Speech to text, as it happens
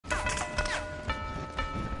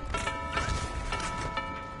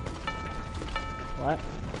What?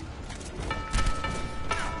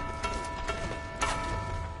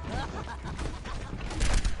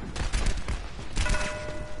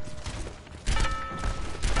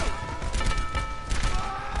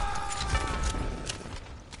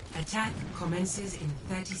 Attack commences in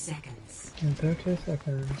 30 seconds. In 30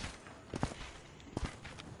 seconds.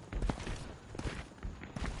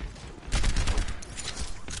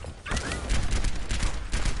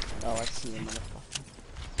 Oh, I see him,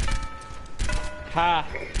 motherfucker. Ha!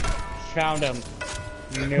 Found him.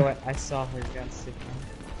 Knew it. I saw her gun sticking.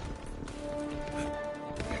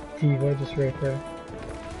 Diva just right there.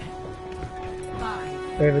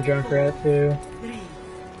 5, They have a Junkrat too. 3,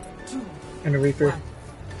 2, And a Reaper. 1.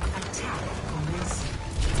 Attack commencing.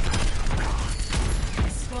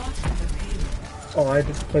 Escort the payload. Oh, I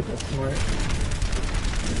just played that smart.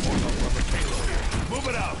 Move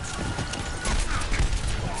it out.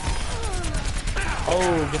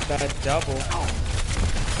 Oh, get that double.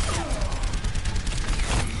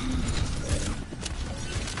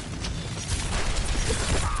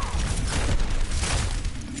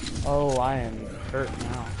 Oh, I am hurt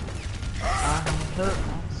now. I'm hurt.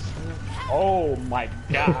 Oh my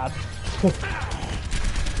god.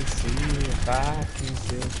 Let's see if I can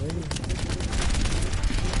still breathe.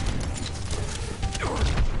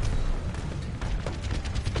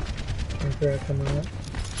 Junkrat coming up.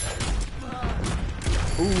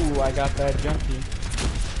 Ooh, I got that junkie.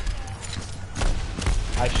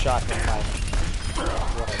 I shot him by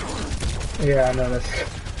whatever. Yeah, I noticed.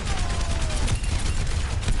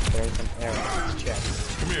 There's an arrow in his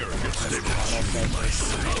chest. Come here and get stable.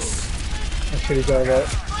 I should have got that.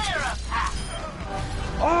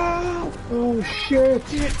 Oh! Oh shit!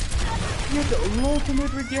 Dude, you have the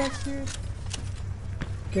ultimate reject, dude.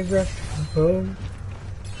 Give that boom.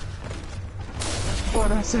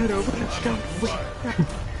 What I said over the jump. I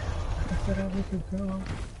said I was a go.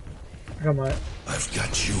 I got my. I've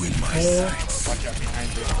got you in my sights. Watch out behind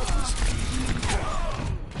you.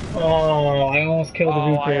 Oh, I almost killed the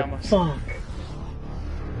Oh, I Reaper. almost- Fuck.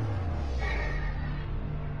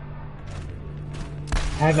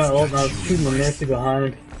 I had my ult and I was shooting the Nancy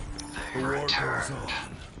behind. The war goes on.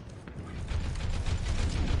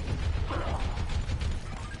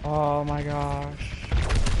 Oh my gosh.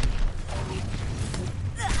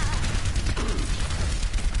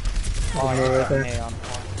 Oh, I Yeah, right got there. an A on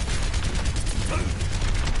point.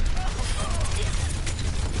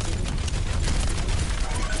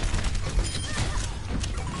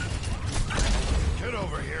 Get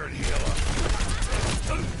over here and heal up.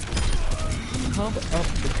 Pump up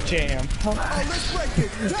the jam. Pump up.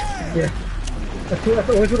 Yeah. That's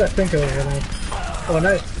always what I think of when I... Oh,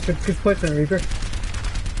 nice. Good placement, Reaper.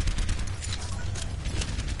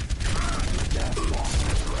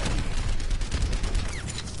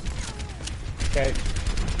 Okay.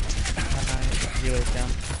 Healer's down.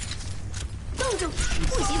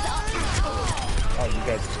 Oh, you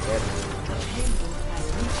guys are dead.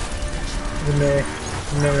 The May.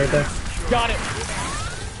 The May right there. Got it!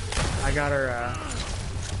 I got her,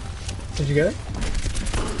 Did you get it?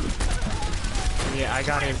 yeah, I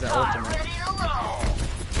got his ultimate.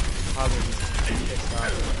 Probably just pissed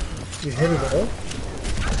off. You hit his ult?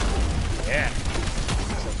 Yeah.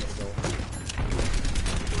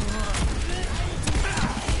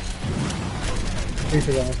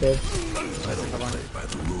 Reaper's almost dead. Come on. By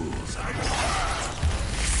the rules.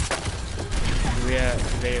 Do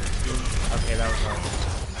they have two? Okay, that was hard.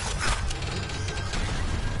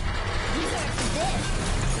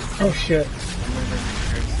 Oh shit.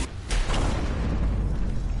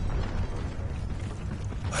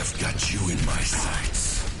 I've got you in my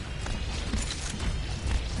sights.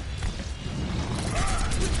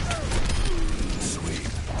 Sweet.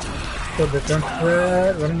 So the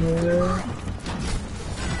Junkrat running away.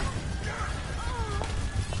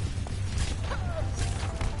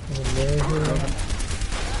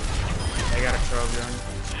 They got a probe gun.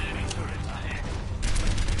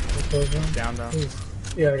 Down.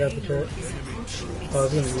 Yeah, I got the turret. Oh, I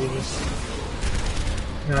was gonna use this.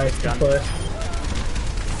 Nice, good Gun. play.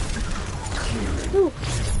 Ooh,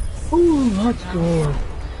 ooh, let's go.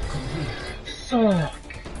 Suck.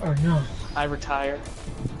 Or no. I retire.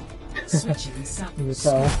 Switching sides.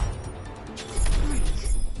 Retire.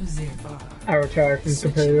 0. I retire from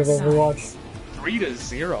competitive Overwatch.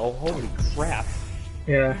 3-0. Holy crap.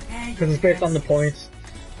 Yeah, because it's based on the points.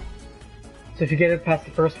 So if you get it past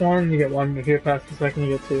the first one, you get 1. If you get past the second,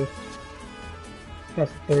 you get 2.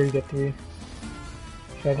 Past the third, you get 3.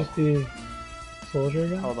 Should I just be soldier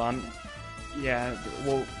again? Hold on. Yeah,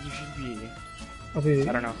 well, you should be. I'll be.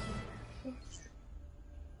 I don't know.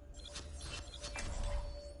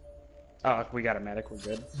 Oh, we got a medic, we're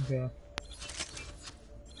good. Yeah.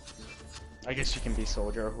 I guess you can be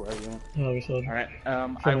soldier or whoever you want. Yeah, we soldier. Alright,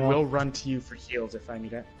 I will run to you for heals if I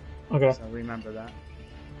need it. Okay. So remember that.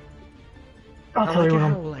 I'll I tell like you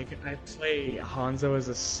when how, I'm... like, I play Hanzo as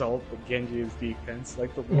assault, but Genji as defense.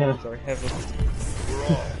 Like, the Yeah. roles are heavily... We're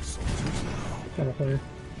all soldiers now. Kind of funny.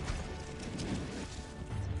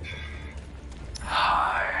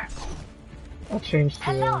 I'll change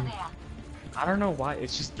to... I don't know why,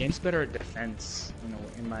 it's just Genji's better at defense, you know,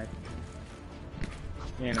 in my...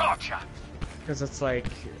 You know, because it's like,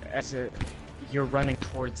 you're running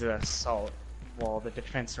towards the assault, while the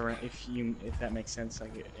defense are, if that makes sense,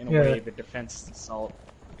 like, in a way, the defense is assault.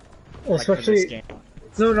 Well, like, for this especially... game.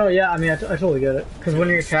 No, yeah, I mean, I totally get it. Because when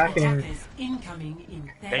you're attacking... Attackers incoming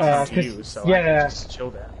in They 30 come to seconds. you, so yeah, I can yeah. just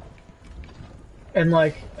chill there. And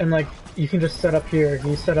like, you can just set up here.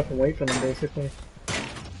 You set up and wait for them, basically.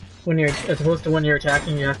 When you're, as opposed to when you're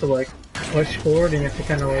attacking, you have to like push forward and you have to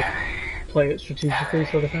kind of like play it strategically,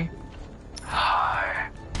 sort of thing.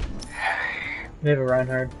 They have a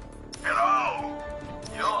Reinhardt.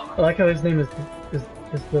 I like how his name is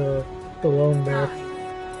the lone bear. 5,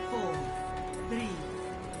 4, 3,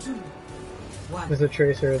 2, 1. There's a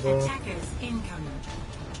tracer as well. Attackers incoming.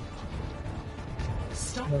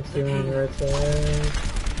 Stop That's the the one on the game. right side.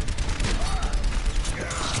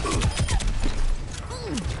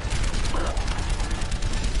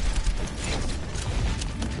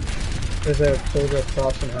 There's a soldier up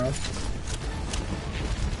top somehow.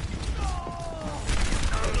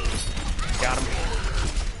 Got him.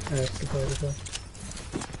 Yeah, that's the play as well.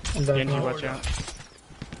 I'm back Genji, now. watch out.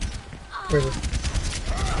 Where's it?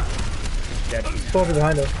 Dead. Soldier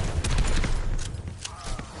behind us.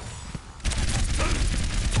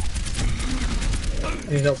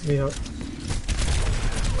 I need help,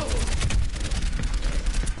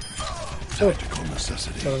 Tactical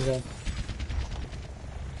necessity. Got him down.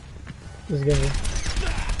 This is Genji.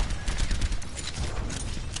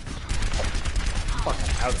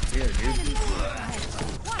 Fucking out of here, dude.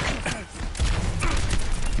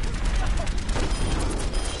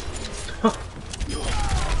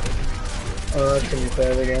 Oh, that's gonna be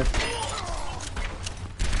bad again.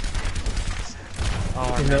 Oh,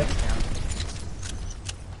 You I'm know- down.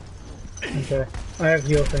 Okay. I have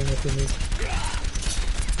heal thing if you need.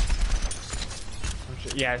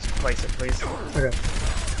 Yeah, just place it, please. Okay.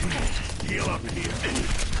 Heal up here.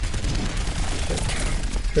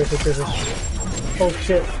 Tracer. Oh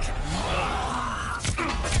shit.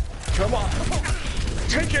 Come on.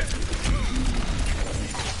 Take it.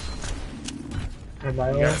 Have my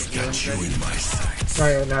own. I've got you in my sights. Not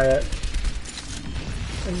yet.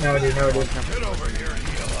 Now I do. Get over here and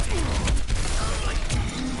heal up.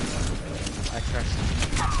 I trust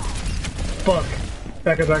Fuck.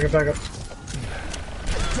 Back up. Get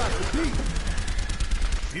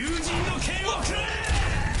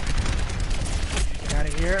out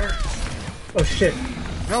of here. Oh shit.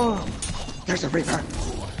 No. There's a Reaper.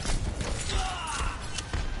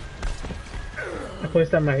 I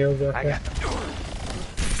placed down my heals I after. got them.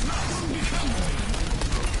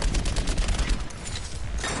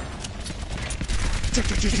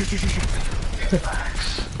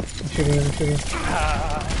 I'm shooting.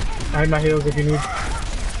 I have my heals if you need.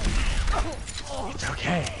 It's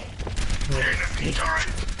okay.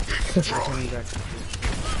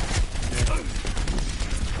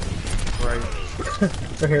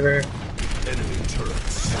 Right here. Enemy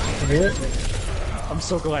turrets. You need it? I'm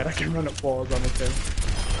so glad I can run up walls on the thing.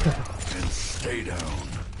 And stay down.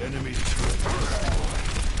 Enemy turrets.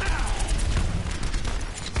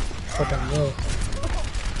 Fucking no.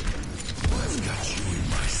 I've got you in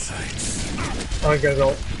my sights. Oh, you guys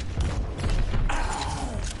ult.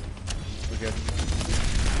 We're good.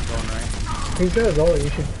 Going right. He's got his ult. You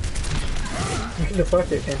should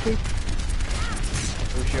deflect it, can't you?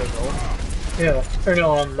 Lucio's ult. Yeah. Or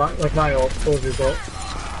no, my ult. Soldier's ult.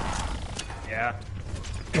 Yeah.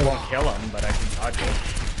 It won't kill him, but I can dodge it.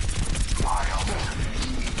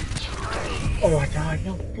 Oh my god,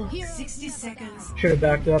 no. 60 seconds. Should have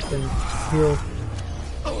backed up and healed.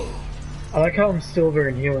 I like how I'm silver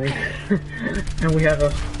and healing. And we have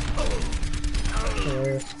a...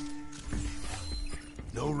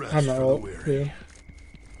 No rest I'm my for the ult, weary. too.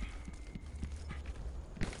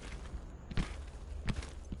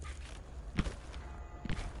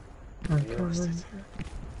 I'm coming.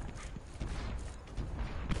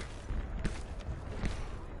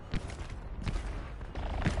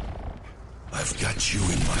 I've got you in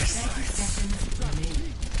my 30 sights. seconds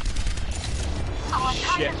remaining.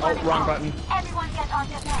 Shit. Oh, wrong button. Everyone get on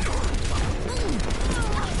your back.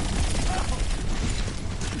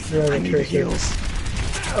 Yeah, I the need the tracer. heals.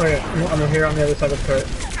 Oh yeah, I'm here on the other side of the cart.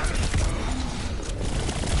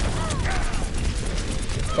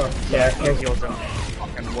 Fuck, Yeah, yeah, you healed him.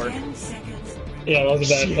 Fucking work. yeah, that was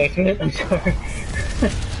a bad placement. I'm sorry.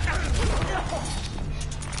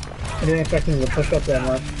 I didn't expect him to push up that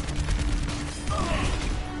much.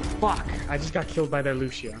 Fuck! I just got killed by their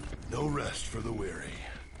Lucio. No rest for the weary.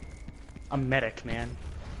 I'm medic, man.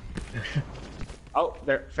 Oh,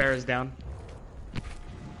 there, Farrah's down.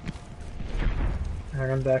 Alright,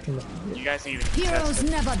 I'm back in the... You guys need to Heroes contest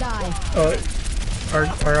it. never die. Oh, our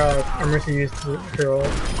Mercy used her ult.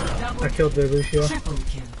 I killed the Lucio. Triple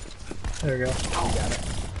kill. There we go. Oh, got it.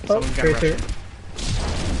 Oh, Someone's gonna rush Tracer. him.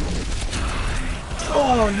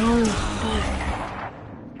 Oh no!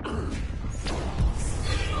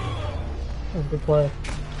 That was a good play.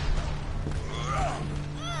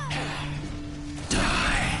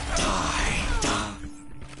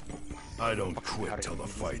 I don't quit till the I'm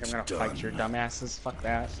fight's gonna done. fight your dumbasses. Fuck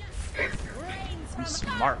that. I'm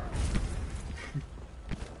smart.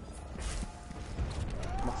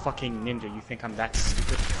 I'm a fucking ninja. You think I'm that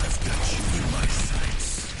stupid? I've got you in my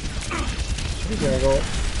sights. You gotta go.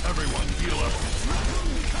 Everyone heal up.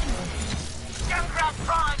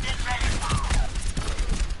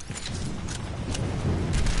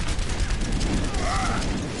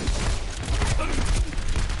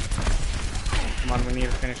 Come on, we need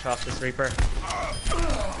to finish off this Reaper.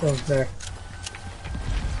 Go there.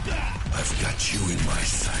 I've got you in my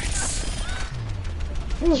sights.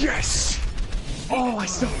 Yes! Oh, I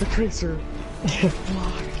stopped the Tracer. I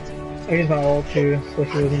used my ult too, so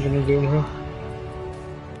she wasn't gonna do anything.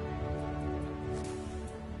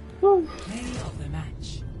 Woo! Play of the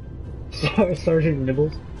match. Sergeant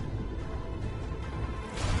Nibbles.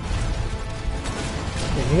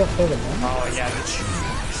 Yeah, he got killed in that. Oh, yeah, that's You in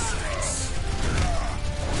my sights.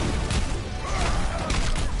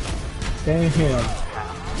 Damn.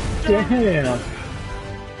 Damn.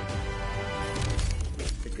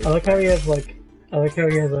 I like how he has like, I like how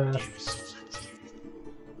he has a,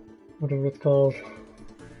 whatever it's called,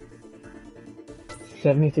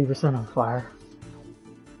 73% on fire.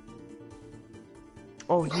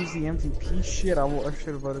 Oh, he's the MVP? Shit, I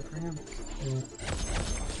should have voted for him. Yeah.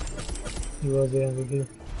 He was the MVP.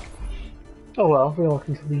 Oh well, we all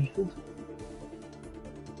can be equal.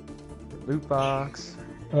 Loot box.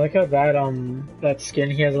 I like how that skin,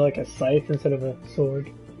 he has like a scythe instead of a sword.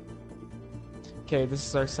 Okay, this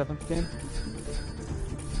is our 7th game.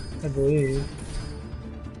 I believe.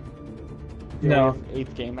 Yeah, No.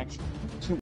 8th game, actually.